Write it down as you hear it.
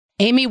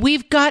Amy,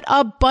 we've got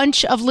a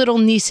bunch of little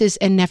nieces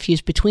and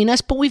nephews between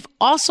us, but we've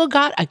also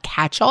got a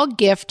catch-all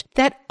gift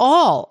that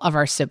all of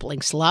our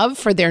siblings love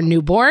for their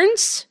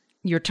newborns.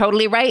 You're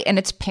totally right, and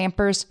it's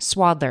Pampers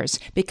Swaddlers,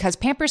 because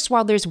Pampers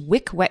Swaddlers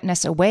wick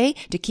wetness away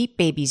to keep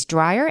babies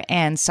drier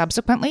and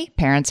subsequently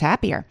parents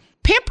happier.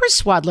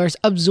 Pampers Swaddlers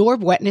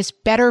absorb wetness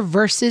better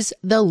versus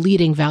the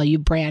leading value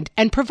brand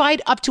and provide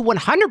up to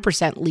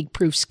 100%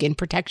 leak-proof skin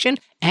protection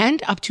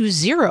and up to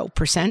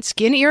 0%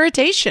 skin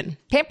irritation.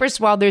 Pampers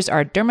Swaddlers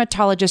are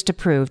dermatologist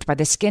approved by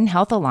the Skin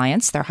Health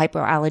Alliance. They're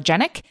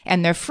hypoallergenic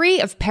and they're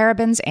free of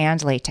parabens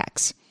and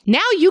latex. Now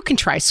you can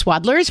try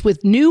Swaddlers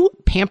with new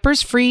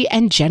Pampers-free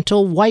and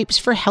gentle wipes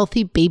for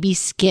healthy baby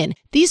skin.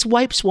 These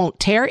wipes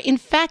won't tear. In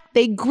fact,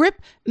 they grip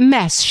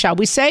mess, shall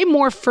we say,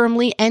 more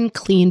firmly and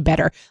clean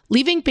better,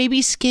 leaving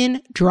baby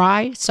skin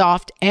dry,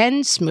 soft,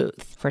 and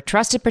smooth. For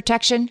trusted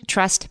protection,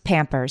 trust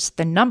Pampers,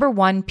 the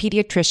 #1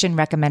 pediatrician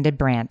recommended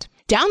brand.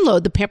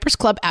 Download the Pampers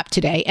Club app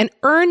today and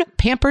earn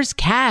Pampers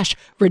Cash.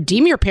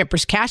 Redeem your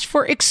Pampers Cash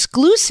for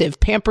exclusive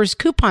Pampers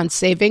coupon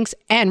savings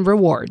and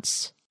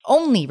rewards.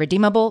 Only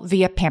redeemable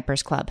via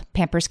Pampers Club.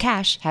 Pampers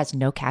Cash has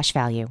no cash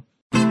value.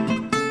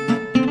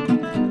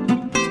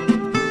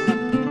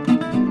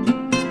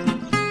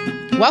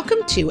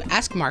 Welcome to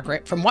Ask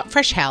Margaret from What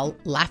Fresh Hell,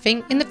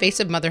 laughing in the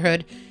face of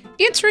motherhood,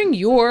 answering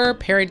your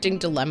parenting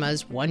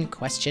dilemmas one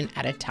question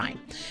at a time.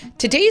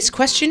 Today's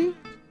question,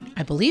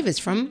 I believe, is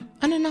from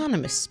an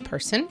anonymous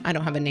person. I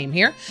don't have a name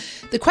here.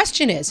 The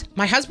question is,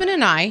 my husband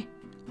and I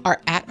are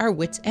at our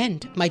wits'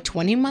 end. My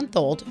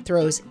 20-month-old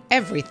throws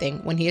everything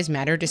when he is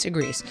mad or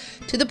disagrees,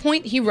 to the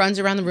point he runs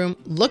around the room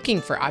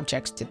looking for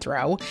objects to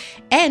throw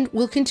and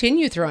will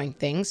continue throwing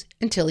things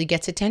until he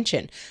gets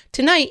attention.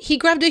 Tonight, he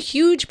grabbed a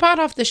huge pot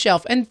off the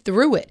shelf and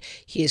threw it.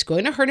 He is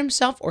going to hurt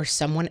himself or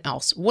someone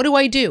else. What do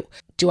I do?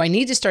 Do I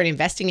need to start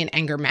investing in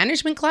anger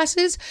management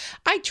classes?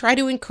 I try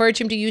to encourage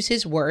him to use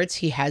his words.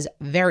 He has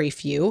very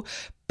few.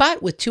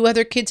 But with 2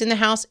 other kids in the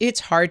house, it's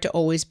hard to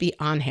always be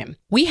on him.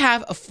 We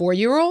have a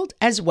 4-year-old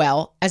as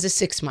well as a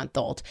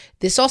 6-month-old.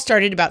 This all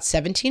started about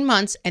 17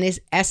 months and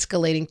is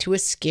escalating to a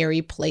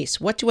scary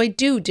place. What do I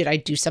do? Did I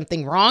do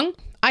something wrong?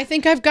 I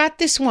think I've got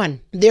this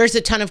one. There's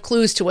a ton of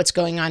clues to what's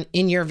going on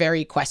in your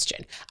very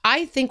question.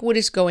 I think what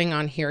is going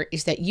on here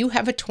is that you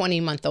have a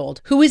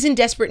 20-month-old who is in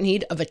desperate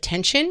need of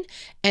attention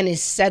and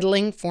is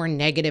settling for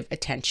negative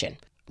attention.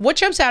 What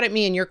jumps out at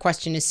me in your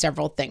question is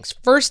several things.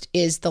 First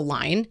is the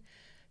line,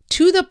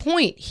 to the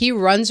point he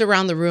runs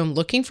around the room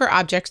looking for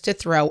objects to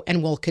throw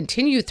and will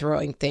continue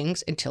throwing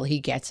things until he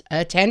gets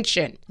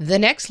attention. The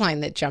next line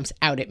that jumps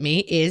out at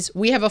me is,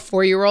 we have a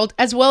 4-year-old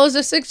as well as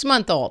a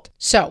 6-month-old.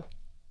 So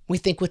we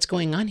think what's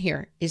going on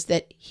here is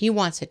that he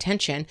wants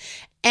attention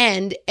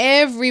and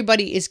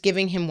everybody is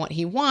giving him what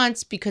he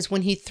wants, because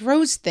when he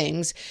throws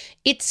things,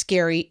 it's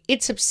scary,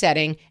 it's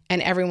upsetting,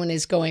 and everyone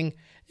is going,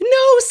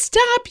 no,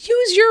 stop,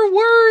 use your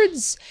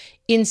words,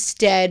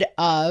 instead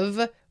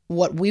of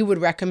what we would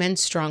recommend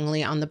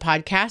strongly on the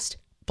podcast,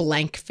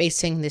 blank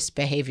facing this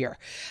behavior.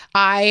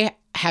 I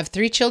have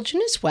 3 children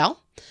as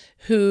well,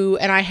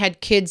 and I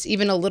had kids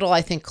even a little,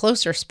 I think,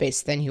 closer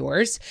space than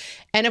yours.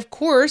 And of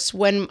course,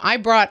 when I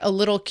brought a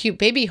little cute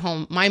baby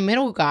home, my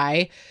middle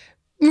guy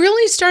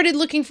really started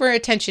looking for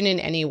attention in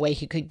any way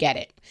he could get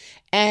it.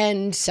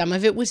 And some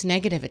of it was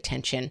negative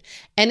attention.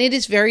 And it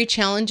is very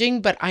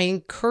challenging, but I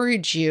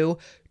encourage you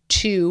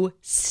to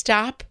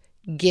stop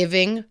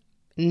giving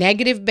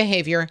negative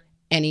behavior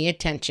any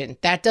attention.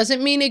 That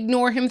doesn't mean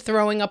ignore him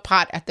throwing a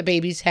pot at the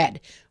baby's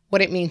head.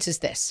 What it means is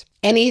this: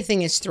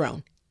 anything is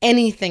thrown.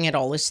 Anything at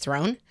all is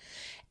thrown.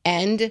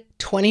 And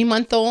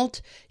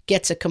 20-month-old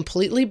gets a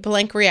completely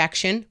blank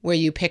reaction where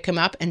you pick him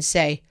up and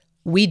say,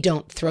 we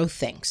don't throw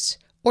things.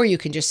 Or you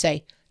can just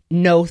say,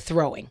 no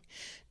throwing.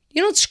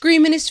 You don't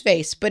scream in his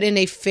face, but in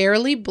a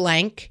fairly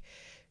blank,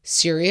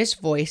 serious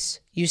voice,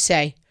 you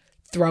say,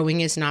 throwing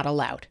is not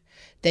allowed.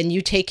 Then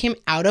you take him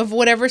out of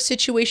whatever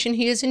situation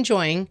he is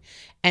enjoying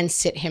and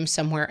sit him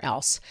somewhere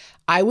else.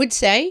 I would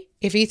say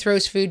if he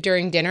throws food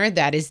during dinner,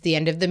 that is the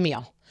end of the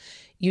meal.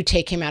 You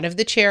take him out of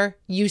the chair,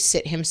 you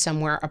sit him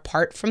somewhere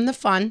apart from the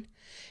fun,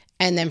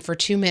 and then for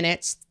 2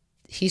 minutes,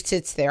 he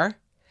sits there,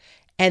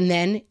 and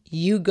then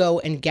you go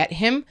and get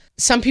him.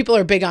 Some people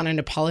are big on an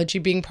apology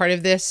being part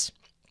of this.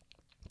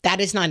 That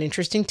is not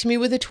interesting to me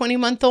with a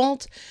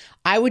 20-month-old.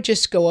 I would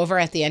just go over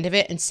at the end of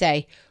it and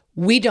say,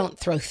 we don't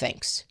throw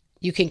things.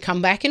 You can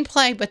come back and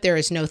play, but there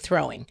is no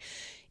throwing.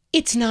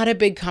 It's not a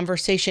big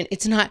conversation.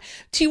 It's not,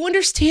 do you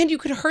understand you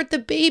could hurt the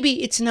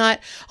baby? It's not,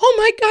 oh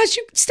my gosh,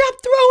 you stop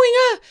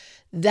throwing.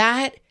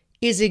 That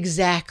is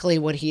exactly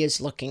what he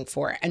is looking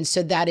for. And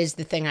so that is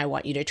the thing I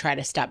want you to try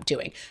to stop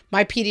doing.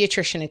 My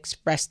pediatrician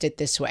expressed it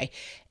this way.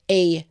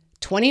 A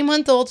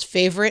 20-month-old's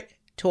favorite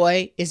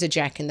toy is a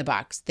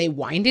Jack-in-the-Box. They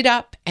wind it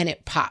up and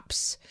it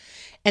pops.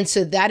 And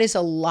so that is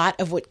a lot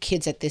of what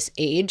kids at this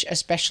age,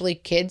 especially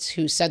kids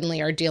who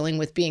suddenly are dealing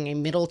with being a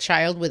middle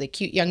child with a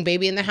cute young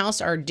baby in the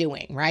house, are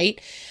doing, right?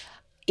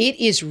 It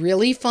is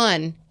really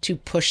fun to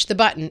push the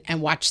button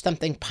and watch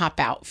something pop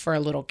out for a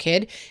little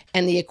kid.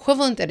 And the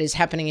equivalent that is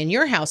happening in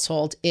your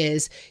household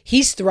is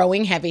he's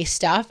throwing heavy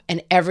stuff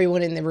and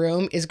everyone in the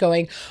room is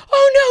going,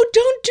 oh no,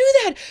 don't do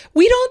that.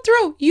 We don't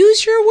throw.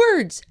 Use your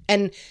words.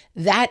 And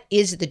that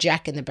is the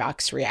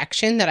Jack-in-the-Box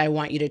reaction that I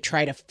want you to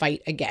try to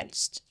fight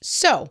against.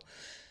 So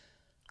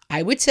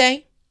I would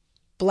say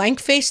blank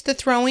face the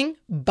throwing,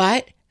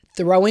 but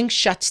throwing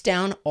shuts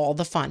down all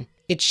the fun.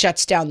 It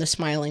shuts down the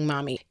smiling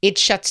mommy. It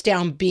shuts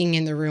down being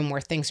in the room where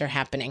things are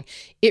happening.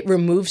 It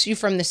removes you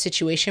from the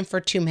situation for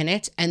 2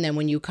 minutes. And then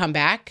when you come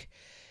back,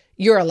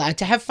 you're allowed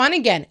to have fun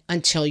again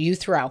until you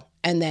throw.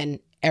 And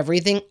then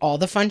everything, all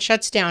the fun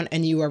shuts down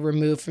and you are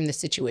removed from the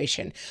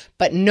situation.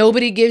 But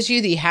nobody gives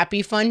you the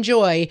happy, fun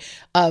joy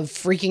of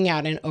freaking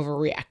out and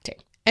overreacting.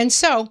 And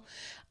so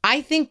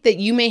I think that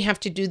you may have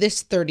to do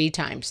this 30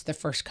 times the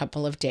first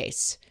couple of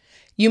days.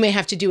 You may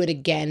have to do it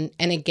again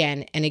and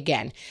again and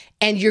again.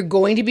 And you're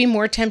going to be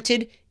more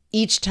tempted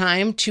each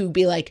time to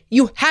be like,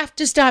 you have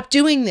to stop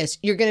doing this.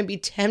 You're going to be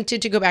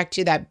tempted to go back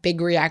to that big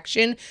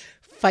reaction.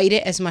 Fight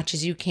it as much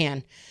as you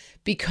can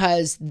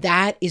because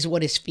that is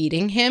what is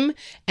feeding him.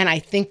 And I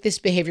think this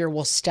behavior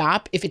will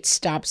stop if it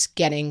stops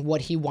getting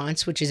what he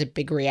wants, which is a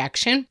big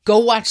reaction. Go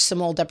watch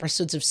some old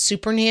episodes of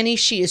Super Nanny.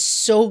 She is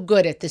so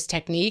good at this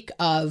technique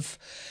of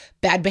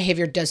bad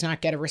behavior does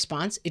not get a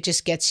response. It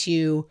just gets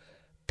you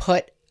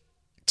put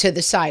to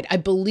the side. I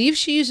believe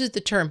she uses the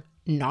term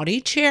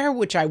naughty chair,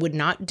 which I would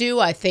not do.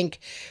 I think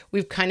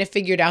we've kind of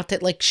figured out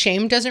that like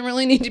shame doesn't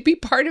really need to be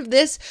part of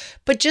this,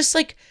 but just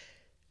like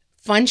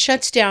fun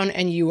shuts down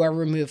and you are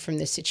removed from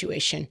this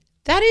situation.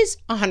 That is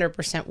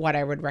 100% what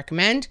I would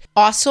recommend.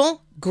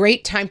 Also,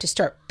 great time to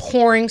start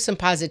pouring some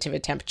positive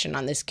attention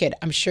on this kid.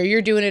 I'm sure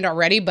you're doing it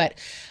already, but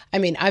I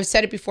mean, I've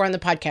said it before on the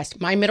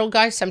podcast. My middle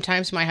guy,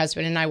 sometimes my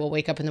husband and I will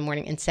wake up in the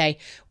morning and say,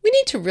 we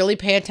need to really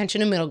pay attention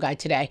to middle guy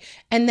today.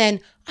 And then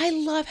I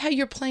love how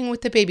you're playing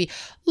with the baby.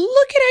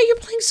 Look at how you're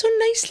playing so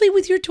nicely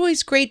with your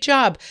toys. Great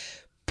job.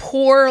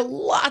 Pour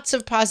lots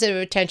of positive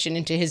attention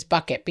into his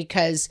bucket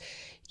because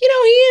you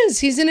know,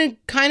 he's in a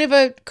kind of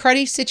a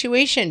cruddy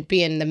situation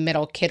being the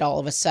middle kid all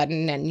of a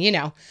sudden. And, you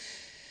know,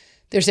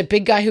 there's a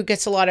big guy who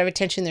gets a lot of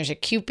attention. There's a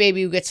cute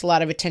baby who gets a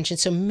lot of attention.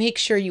 So make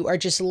sure you are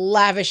just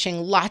lavishing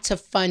lots of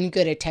fun,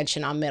 good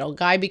attention on middle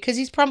guy because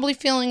he's probably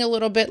feeling a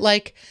little bit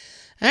like,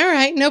 all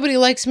right, nobody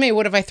likes me.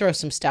 What if I throw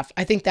some stuff?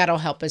 I think that'll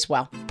help as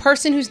well.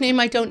 Person whose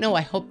name I don't know,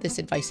 I hope this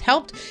advice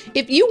helped.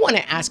 If you want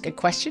to ask a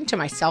question to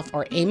myself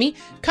or Amy,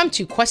 come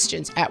to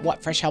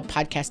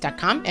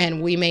questions@whatfreshhellpodcast.com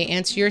and we may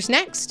answer yours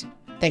next.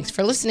 Thanks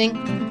for listening.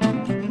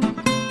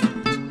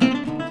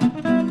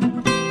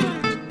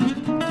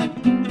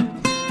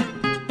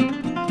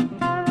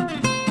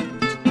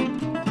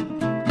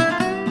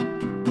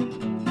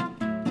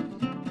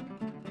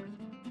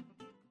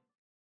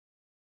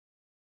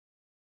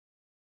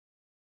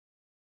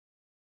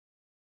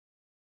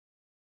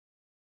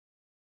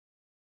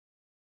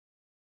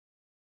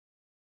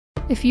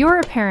 If you're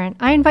a parent,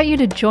 I invite you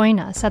to join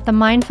us at the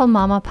Mindful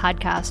Mama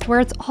podcast,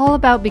 where it's all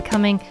about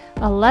becoming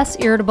a less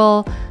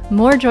irritable,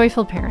 more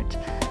joyful parent.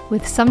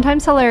 With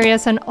sometimes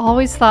hilarious and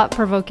always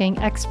thought-provoking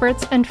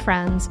experts and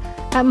friends,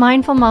 at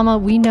Mindful Mama,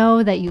 we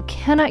know that you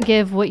cannot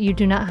give what you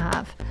do not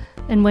have.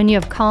 And when you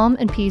have calm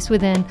and peace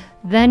within,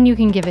 then you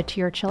can give it to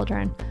your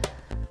children.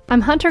 I'm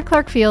Hunter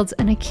Clark Fields,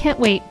 and I can't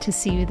wait to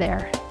see you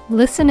there.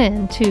 Listen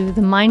in to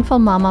the Mindful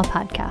Mama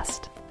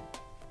podcast.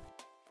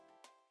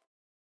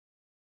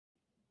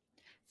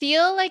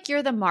 Feel like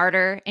you're the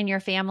martyr in your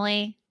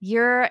family?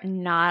 You're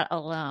not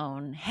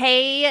alone.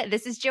 Hey,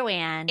 this is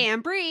Joanne.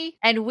 And Bree.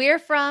 And we're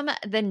from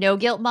the No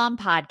Guilt Mom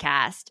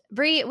podcast.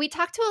 Bree, we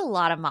talk to a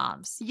lot of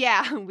moms.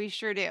 Yeah, we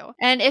sure do.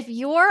 And if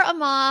you're a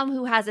mom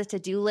who has a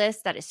to-do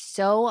list that is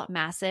so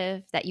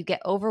massive that you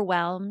get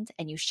overwhelmed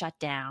and you shut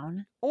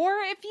down, or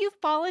if you've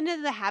fallen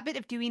into the habit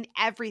of doing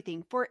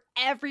everything for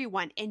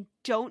everyone and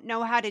don't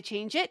know how to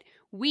change it,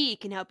 we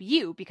can help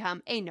you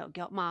become a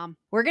no-guilt mom.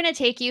 we're going to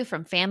take you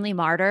from family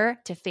martyr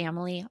to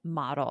family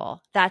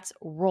model. That's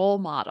role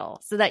model,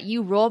 so that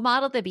you role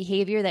model the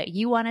behavior that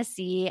you want to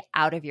see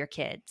out of your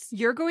kids.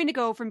 You're going to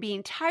go from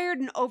being tired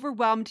and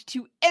overwhelmed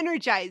to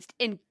energized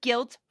and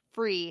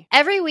guilt-free.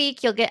 Every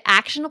week, you'll get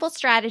actionable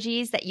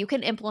strategies that you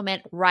can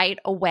implement right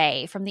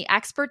away from the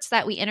experts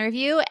that we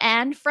interview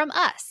and from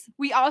us.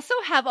 We also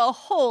have a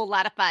whole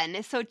lot of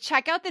fun, so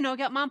check out the No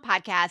Guilt Mom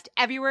podcast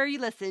everywhere you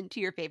listen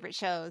to your favorite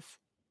shows.